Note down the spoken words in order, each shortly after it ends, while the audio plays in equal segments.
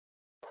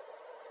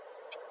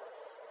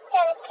So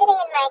I was sitting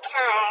in my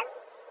car,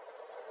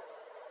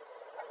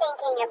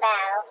 thinking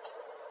about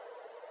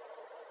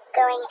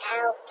going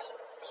out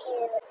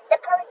to the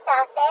post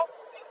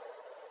office.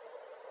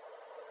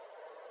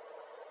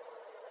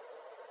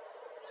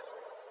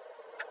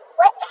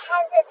 What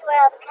has this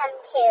world come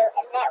to,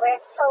 and that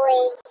we're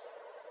fully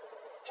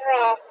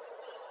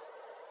dressed,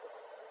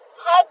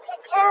 head to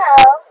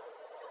toe,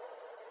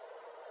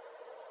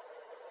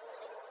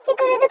 to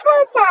go to the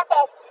post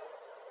office?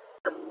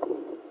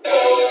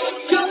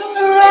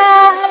 Your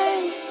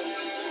eyes,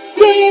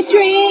 do you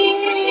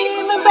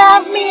dream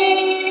about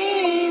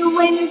me?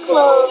 When you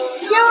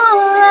close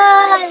your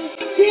eyes,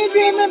 do you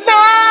dream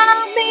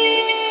about me?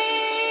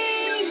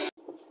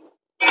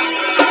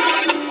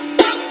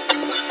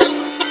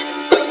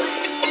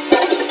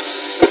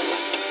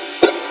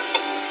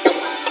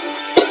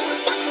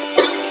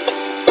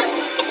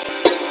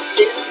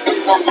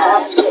 My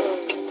eyes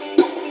closed,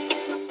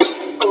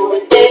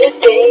 going day to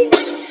day.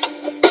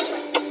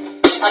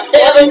 I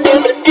never knew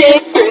the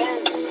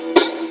difference.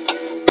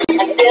 I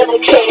never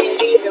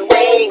cared either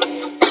way.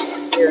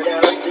 You're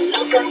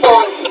looking for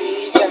a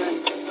reason,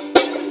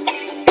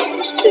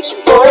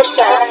 searching for a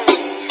sign,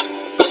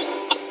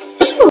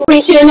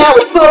 reaching out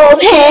with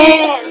both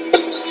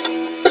hands.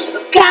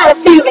 Got a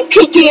feeling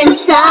kick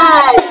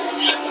inside.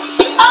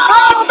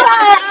 Oh, but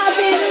I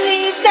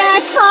believe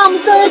there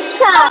comes a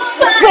time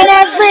when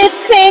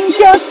everything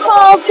just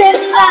falls in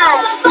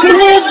line. We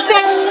live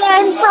and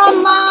learn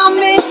from our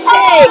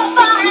mistakes.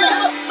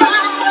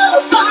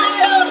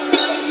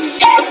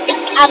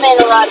 I made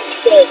a lot of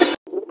mistakes.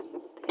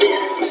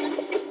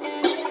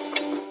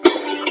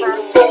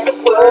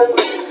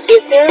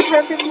 Is there a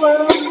perfect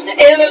world?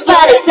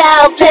 Everybody's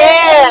out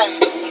there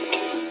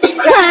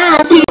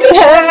crying to be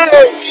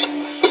heard.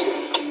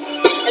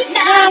 And I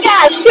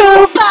got a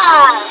shoe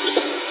fire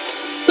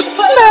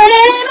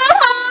burning in my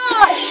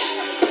heart,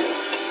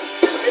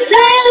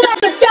 laying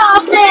like the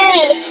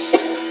darkness,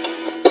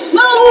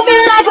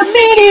 moving like a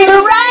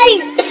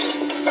meteorite.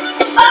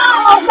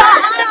 Oh, but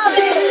I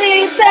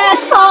believe there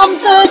comes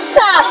a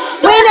time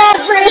when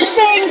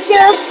everything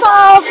just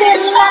falls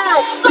in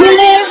line. We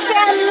live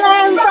and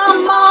learn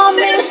from our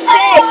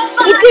mistakes.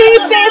 The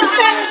deepest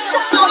things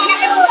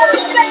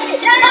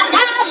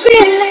I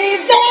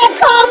believe there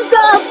comes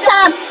a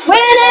time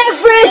when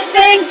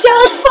everything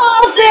just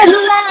falls in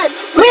line.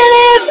 We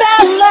live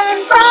and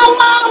learn from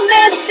our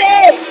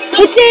mistakes.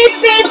 The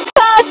deepest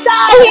thoughts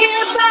are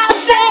hereby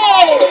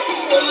fade.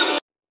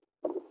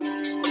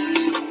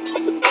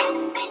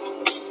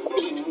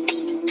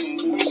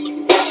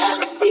 I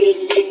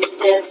believe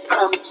there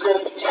comes a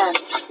time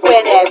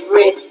when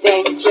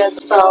everything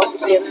just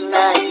falls in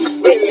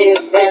line. We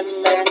live and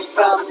learn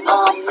from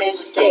our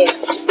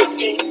mistakes. The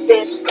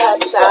deepest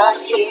cuts are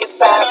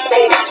hereby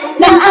fade.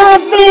 Now I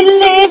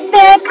believe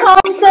there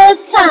comes a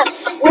time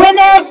when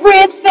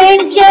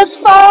everything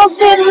just falls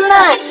in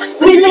line.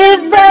 We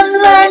live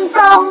and learn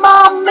from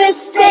our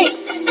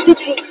mistakes. The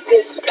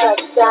deepest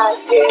cuts are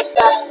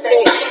hereby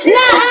fade.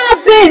 Now I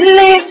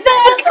believe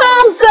there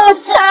comes a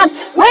time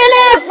when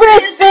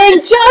everything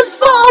just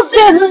falls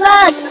in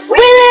line. We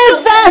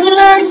live and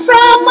learn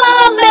from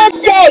our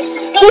mistakes.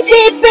 The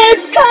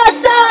deepest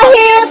cuts are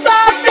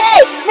hereby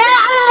fade. Now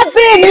I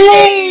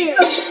believe,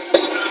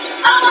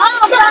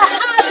 oh, but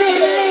I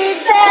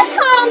believe there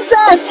comes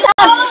a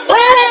time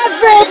when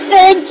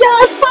everything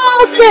just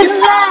falls in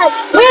line.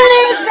 We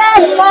live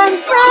and learn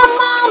from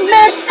our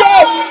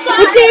mistakes.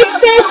 The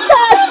deepest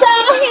cuts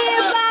are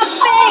hereby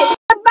fade.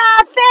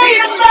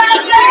 Hereby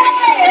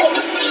fade.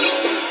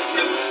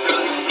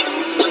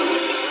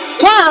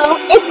 Now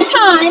it's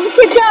time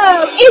to go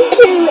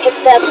into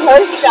the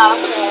post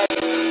office.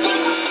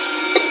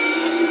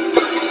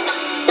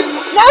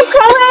 No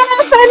corona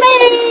for me!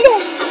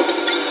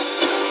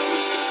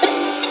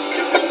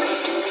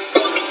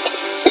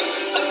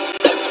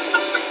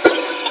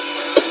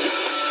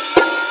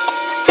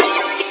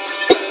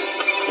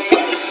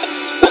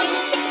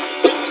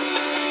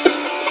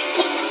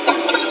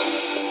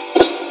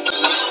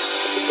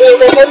 We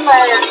live and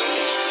learn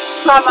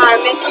from our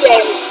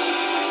mistakes.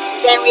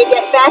 Then we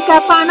get back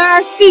up on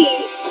our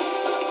feet,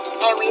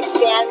 and we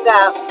stand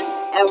up,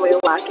 and we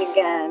walk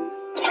again.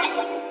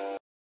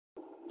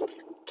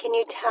 Can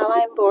you tell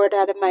I'm bored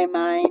out of my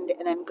mind,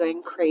 and I'm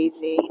going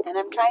crazy, and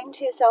I'm trying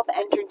to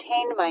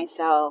self-entertain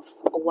myself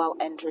while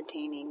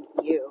entertaining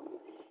you?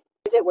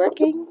 Is it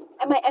working?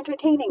 Am I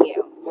entertaining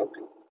you?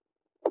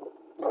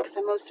 Because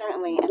I'm most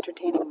certainly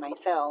entertaining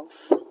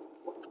myself.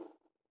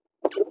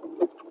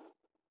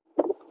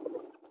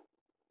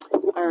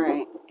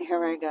 Alright,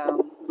 here I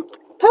go.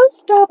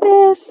 Post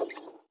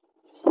office!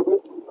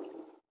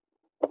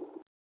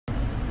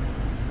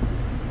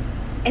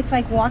 It's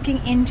like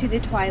walking into the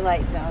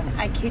Twilight Zone.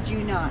 I kid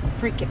you not.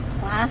 Freaking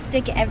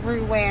plastic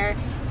everywhere.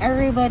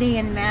 Everybody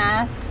in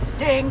masks,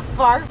 staying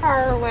far,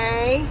 far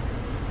away.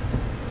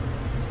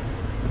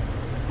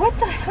 What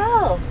the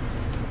hell?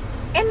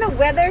 And the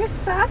weather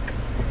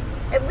sucks.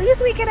 At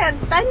least we could have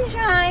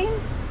sunshine.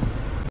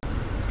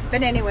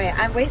 But anyway,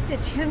 I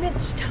wasted too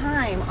much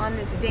time on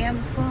this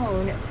damn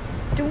phone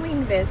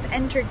doing this,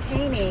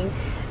 entertaining,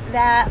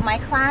 that my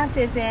class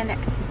is in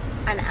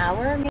an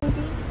hour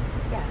maybe?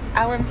 Yes,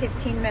 hour and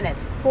 15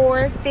 minutes.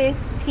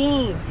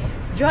 4:15.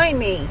 Join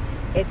me.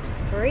 It's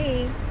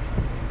free.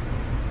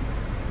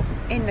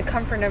 In the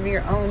comfort of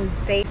your own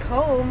safe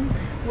home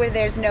where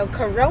there's no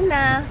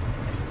corona.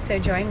 So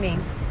join me.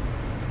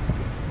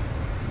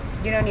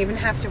 You don't even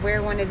have to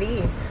wear one of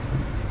these.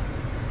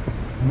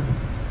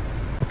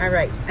 All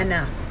right,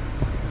 enough.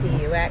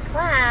 See you at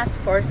class,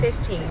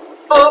 4:15.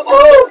 Oh,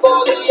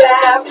 for the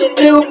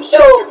afternoon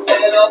show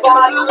and a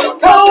bottle of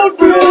cold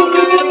brew.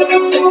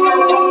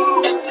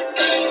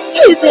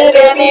 Is it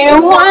any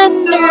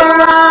wonder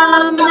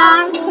I'm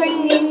not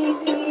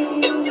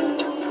crazy?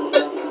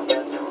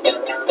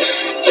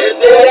 Is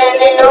it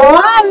any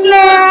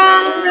wonder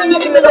I'm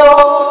good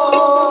old?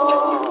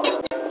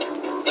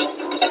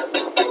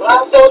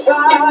 I'm so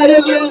tired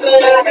of losing,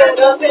 I got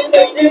nothing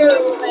to do,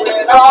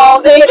 and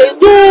all they can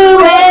do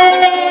is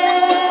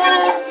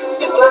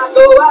when I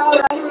go out,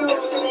 I do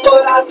see,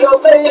 but I've no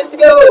place to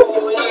go,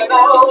 and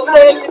all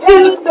they can do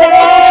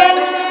there.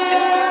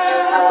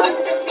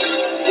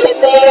 Is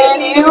it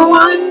any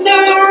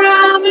wonder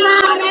I'm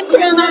not a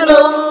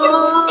criminal?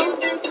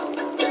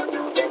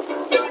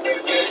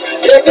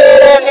 Is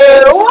it any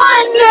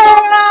wonder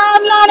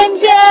I'm not in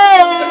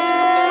jail?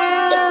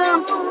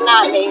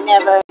 Not me,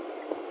 never.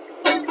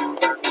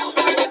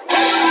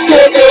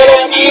 Is it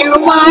any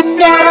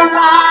wonder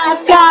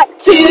I've got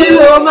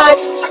too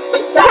much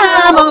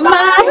time on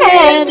my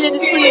hands and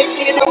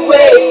slipping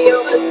away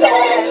on the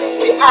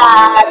sanity?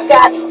 I've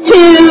got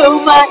too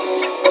much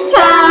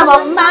time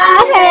on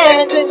my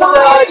hands and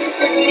start to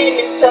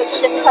create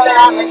such a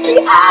calamity.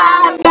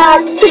 I've got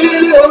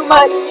too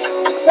much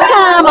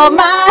time on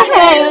my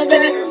hands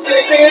and it's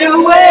slipping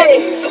away.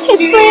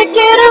 It's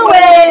slipping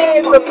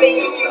away from me.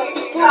 Too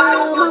much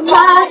time on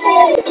my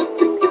hands.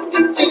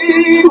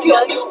 Too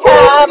much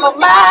time on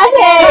my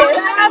hands.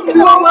 I don't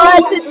know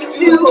what to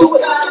do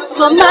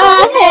on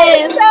my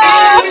hands.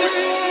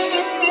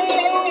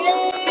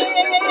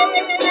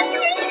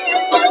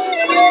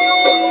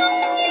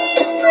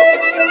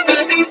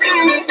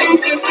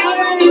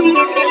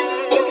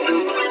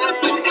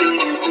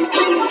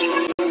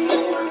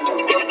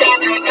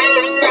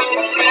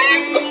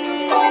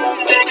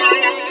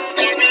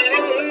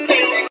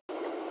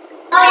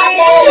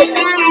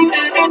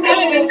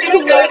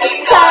 Too much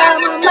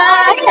time on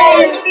my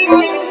hands.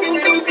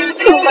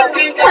 Too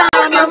much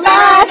time on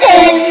my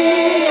hands.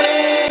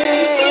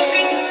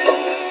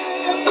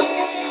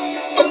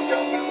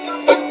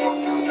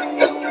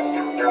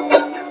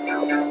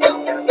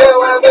 Now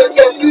I'm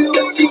just you,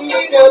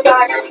 knows I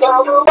can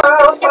solve the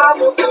world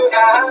problem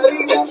without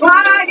even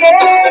trying.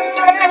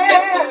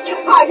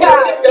 I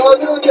got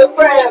dozens of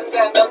friends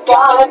and the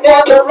fun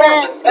never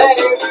ends. And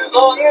as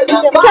long as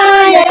I'm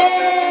flying,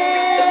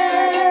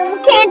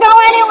 can't go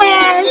anywhere.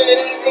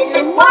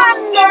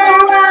 Wonder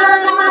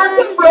I'm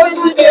the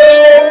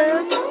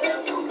president.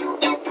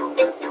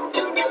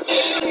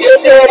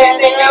 Is it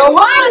any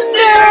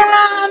wonder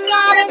I'm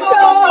not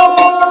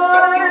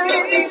employed?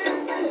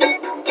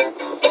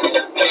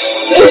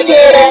 Is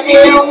it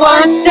any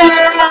wonder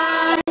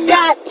I've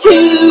got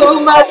too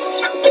much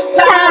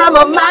time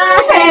on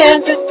my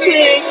hands and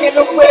taking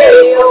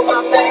away all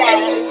my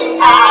sanity?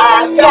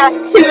 I've got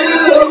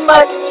too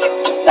much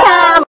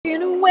time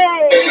taking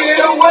away,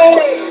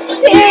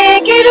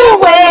 take it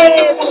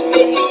away from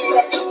me. Too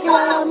much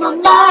time on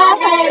my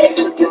hands,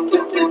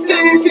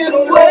 take it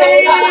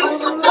away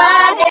on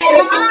my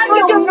hands. I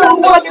don't know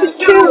what to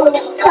do.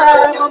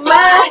 Time on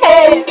my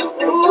hands,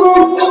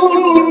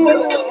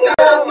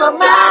 time on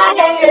my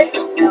hands.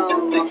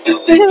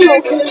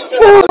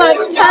 Too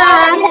much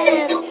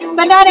time,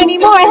 but not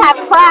anymore. I have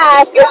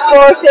class at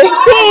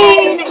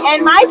 4:15,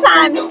 and my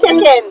time's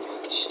ticking.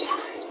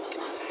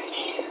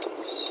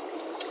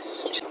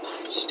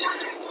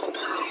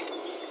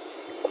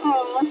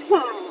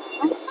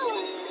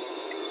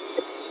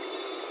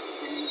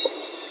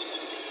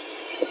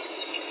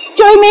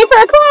 Join me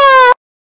for class.